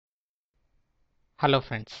Hello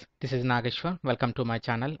friends, this is Nageshwar. Welcome to my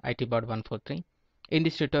channel ITBot143. In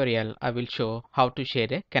this tutorial, I will show how to share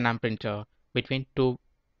a Canon printer between two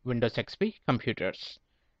Windows XP computers.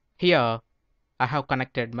 Here, I have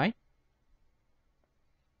connected my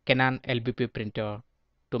Canon LBP printer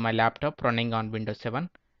to my laptop running on Windows 7,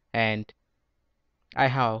 and I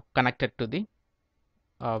have connected to the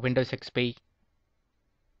Windows XP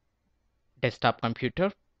desktop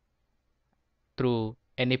computer through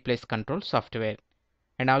AnyPlace control software,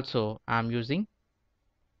 and also I am using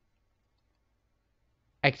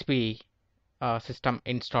XP system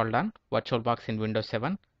installed on VirtualBox in Windows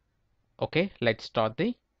 7. Okay, let's start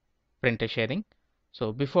the printer sharing.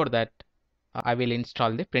 So before that, I will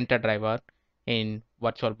install the printer driver in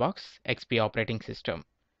VirtualBox XP operating system.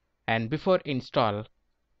 And before install,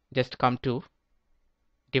 just come to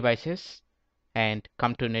devices and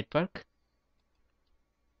come to network.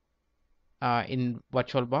 In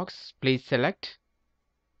VirtualBox, please select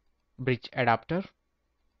bridge adapter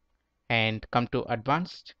and come to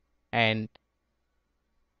advanced, and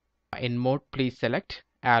in mode please select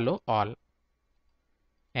allow all,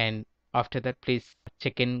 and after that please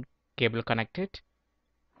check in cable connected.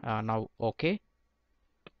 Now okay,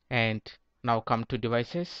 and now come to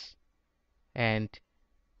devices, and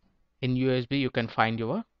in USB you can find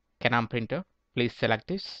your Canon printer. Please select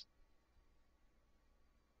this.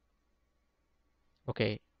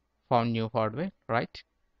 Okay, found new hardware, right?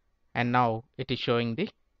 And now it is showing the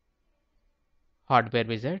hardware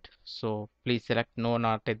wizard, so please select no,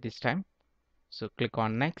 not at this time. So click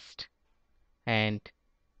on next, and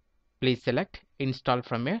please select install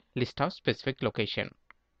from a list of specific location.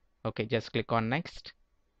 Okay, just click on next,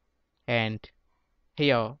 and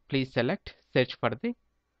here please select search for the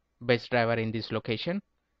best driver in this location,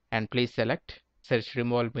 and please select search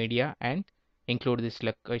remove media and include this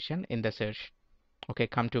location in the search. Okay,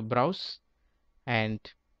 come to browse, and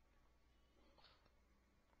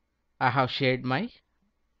I have shared my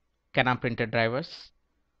Canon printer drivers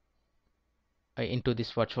into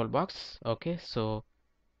this VirtualBox. Okay, so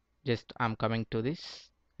just I'm coming to this,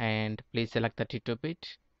 and please select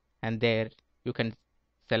 32-bit, and there you can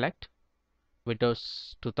select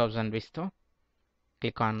Windows 2000 Vista.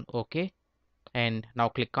 Click on OK, and now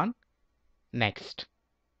click on next.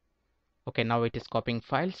 Okay, now it is copying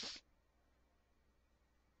files.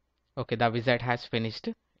 Okay, the wizard has finished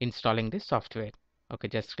installing this software. Okay,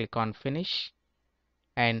 just click on finish,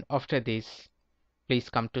 and after this please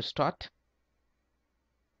come to start,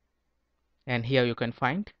 and here you can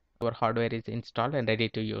find our hardware is installed and ready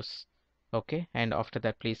to use. Okay, and after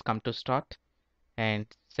that please come to start and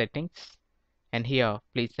settings, and here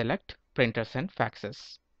please select printers and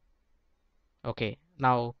faxes. Okay,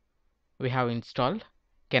 now we have installed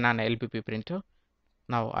Canon LBP printer.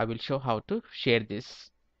 Now I will show how to share this.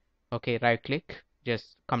 Okay, right click,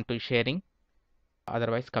 just come to sharing,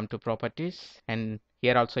 otherwise come to properties, and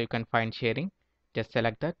here also you can find sharing. Just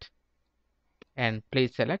select that, and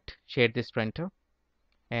please select share this printer,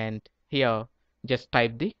 and here just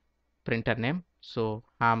type the printer name. So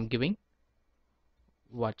I'm giving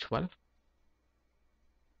virtual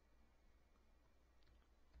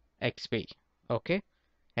XP. Okay,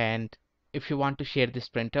 and if you want to share this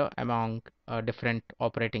printer among different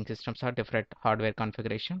operating systems or different hardware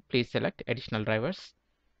configuration, please select additional drivers,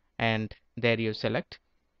 and there you select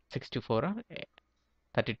 64 or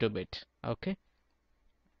 32-bit. Okay,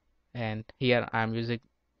 and here I am using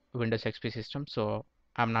Windows XP system, so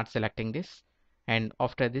I'm not selecting this. And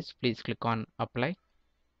after this please click on apply,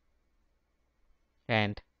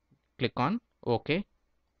 and click on OK.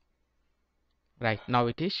 Right, now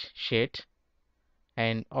it is shared,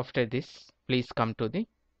 and after this please come to the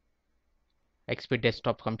XP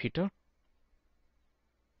desktop computer.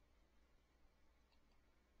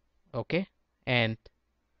 Okay, and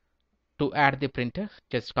to add the printer,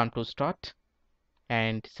 just come to start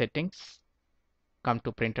and settings, come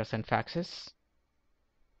to printers and faxes.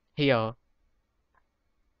 Here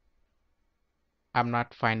I'm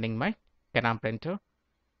not finding my Canon printer.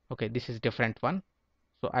 Okay, this is different one,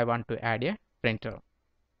 so I want to add a printer.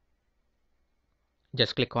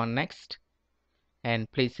 Just click on next, and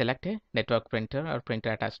please select a network printer or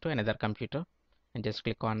printer attached to another computer, and just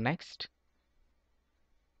click on next.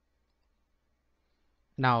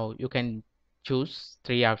 Now you can choose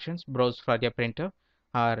three options: browse for your printer,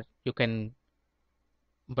 or you can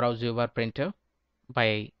browse your printer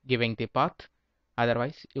by giving the path.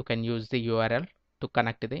 Otherwise you can use the URL to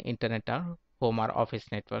connect to the internet or home or office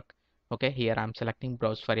network. Okay, here I'm selecting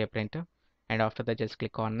browse for your printer, and after that just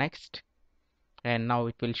click on next, and now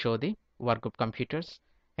it will show the workgroup computers,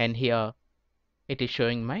 and here it is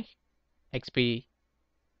showing my XP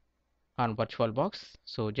on VirtualBox.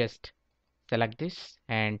 So just select this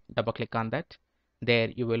and double click on that. There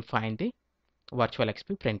you will find the virtual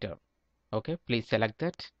XP printer. Okay, please select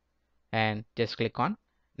that and just click on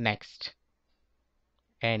next.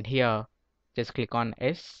 And here just click on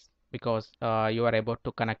S because you are able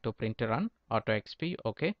to connect to printer on Auto XP.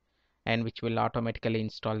 Okay, and which will automatically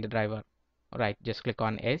install the driver. Right, just click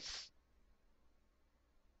on S.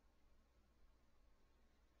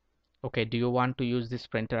 Okay, do you want to use this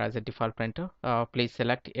printer as a default printer? Please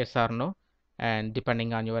select yes or no, and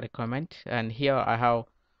depending on your requirement. And here I have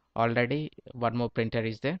already one more printer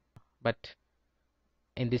is there, but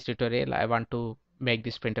in this tutorial I want to make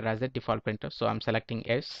this printer as a default printer, so I'm selecting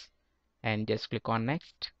yes and just click on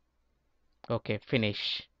next. Okay,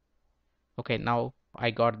 finish. Okay, now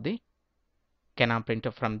I got the Canon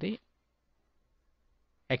printer from the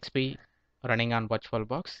XP running on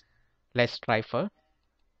VirtualBox. Let's try for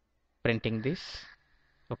printing this.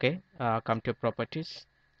 Okay, come to properties.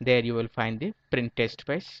 There you will find the print test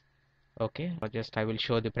page. Okay, or just I will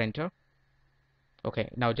show the printer. Okay,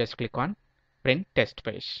 now just click on print test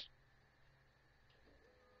page.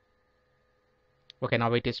 Okay,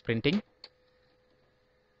 now it is printing,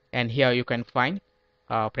 and here you can find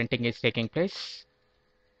printing is taking place.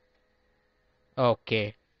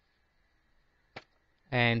 Okay,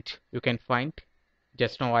 and you can find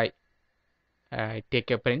just now I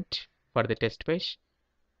take a print for the test page,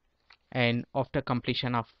 and after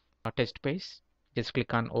completion of test page just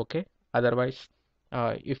click on OK. Otherwise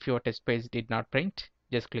if your test page did not print,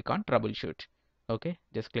 just click on troubleshoot. Okay,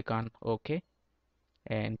 just click on OK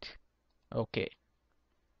and OK.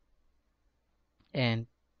 And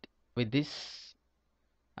with this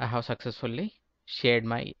I have successfully shared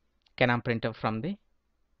my Canon printer from the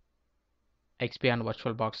XP on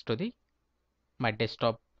VirtualBox to the my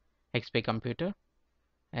desktop XP computer.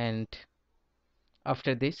 And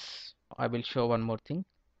after this I will show one more thing.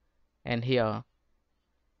 And here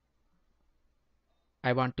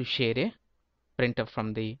I want to share a printer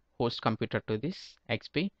from the host computer to this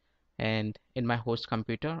XP, and in my host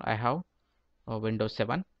computer I have Windows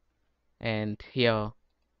 7, and here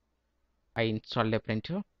I installed a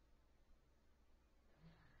printer,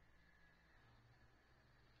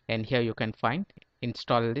 and here you can find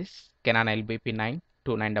install this Canon LBP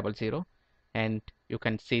 92900, and you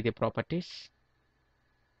can see the properties.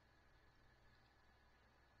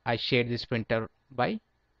 I shared this printer by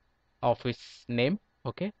office name.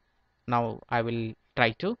 Okay, now I will try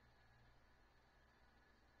to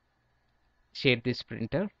share this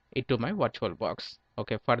printer into my VirtualBox.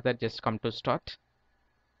 Okay, further just come to start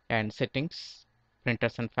and settings,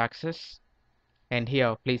 printers and faxes, and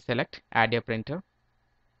here please select add a printer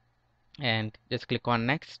and just click on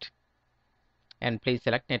next, and please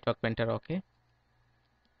select network printer. Okay,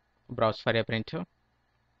 browse for a printer,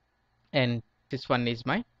 and this one is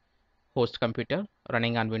my host computer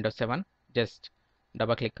running on Windows 7. Just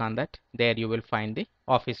double click on that. There you will find the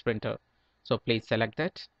office printer, so please select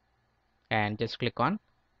that and just click on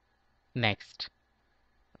next.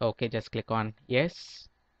 Okay, just click on yes.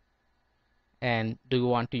 And do you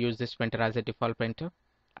want to use this printer as a default printer?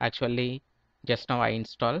 Actually just now I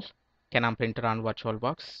installed Canon printer on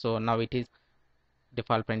VirtualBox, so now it is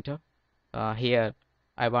default printer. Here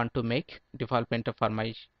I want to make default printer for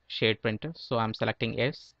my shared printer, so I'm selecting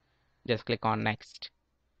yes. Just click on next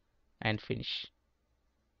and finish.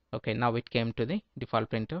 Okay, now it came to the default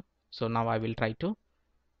printer, so now I will try to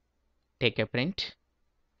take a print.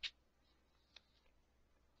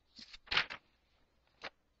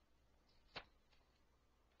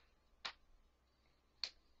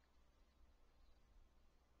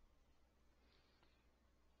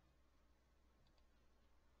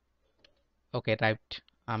 Okay, right,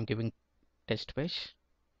 I'm giving test page.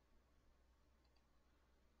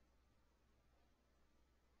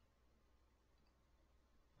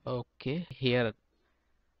 Okay, here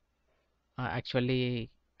actually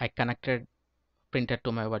I connected printer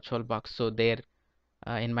to my VirtualBox, so there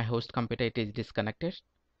in my host computer it is disconnected,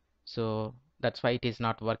 so that's why it is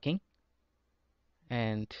not working.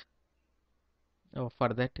 And for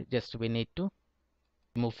that just we need to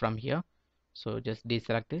move from here, so just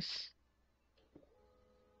deselect this.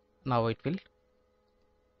 Now it will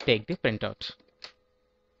take the printout.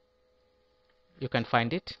 You can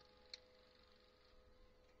find it.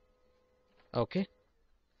 Okay,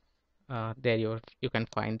 there you can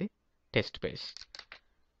find the test page.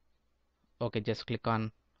 Okay, just click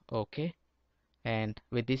on OK, and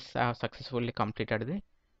with this I have successfully completed the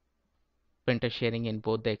printer sharing in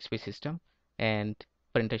both the XP system and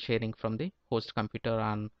printer sharing from the host computer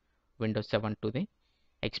on Windows 7 to the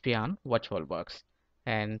XP on VirtualBox.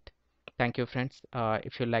 And Thank you friends.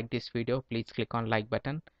 If you like this video, please click on like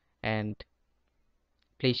button and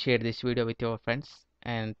please share this video with your friends,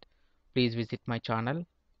 and please visit my channel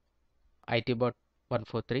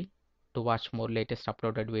itbot143 to watch more latest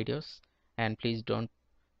uploaded videos, and please don't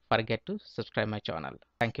forget to subscribe my channel.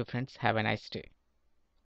 Thank you friends. Have a nice day.